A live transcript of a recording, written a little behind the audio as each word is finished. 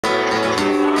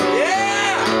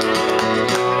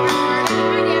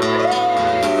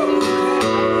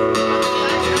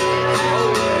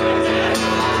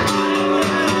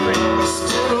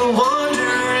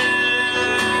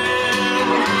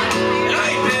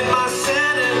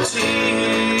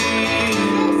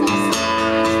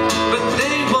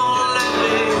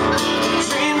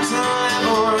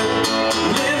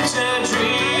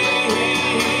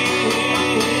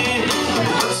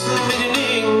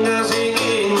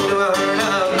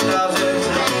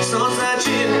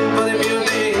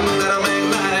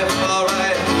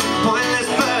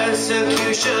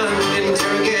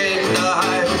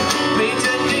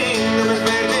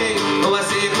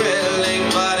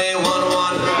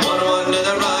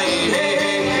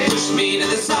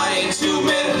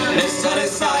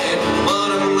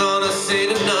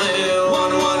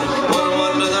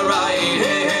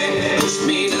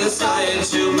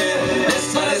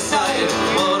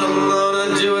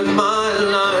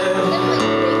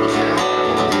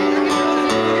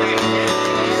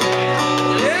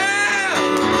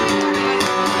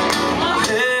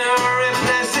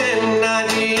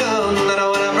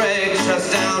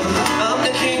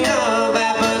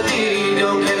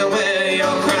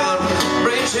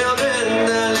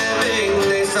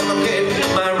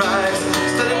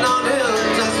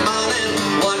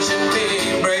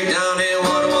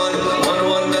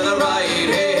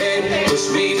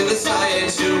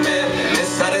to me.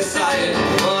 This I decide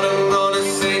what I'm gonna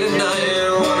say tonight.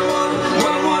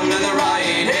 One to the right,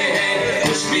 hey, hey.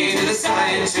 Push me to the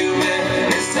side to me.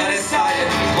 This I decide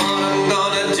what I'm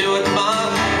gonna do with my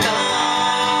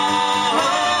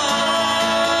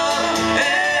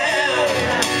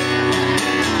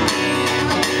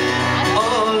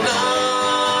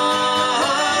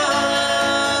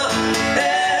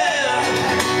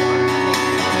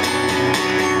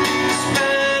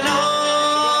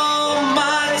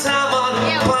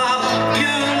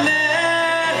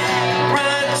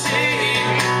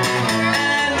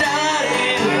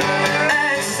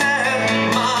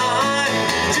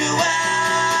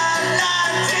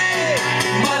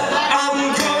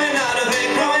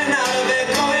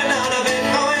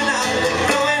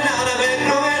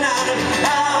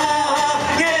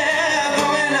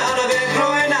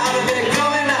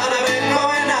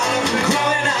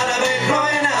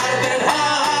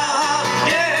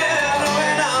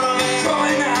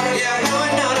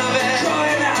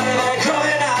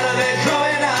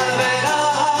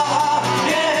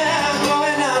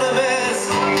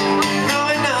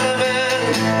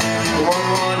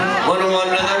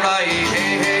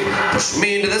push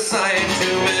me to the side to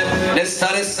me. Let's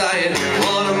I decide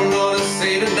what I'm gonna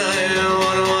say tonight.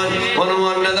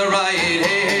 One to the right, hey,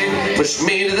 hey. Push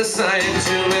me to the side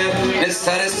to me. Let's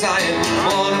I decide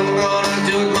what I'm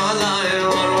gonna do with my life.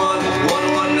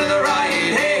 One to the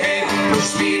right, hey, hey.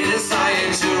 Push me to the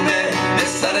side to me.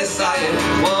 Let's I decide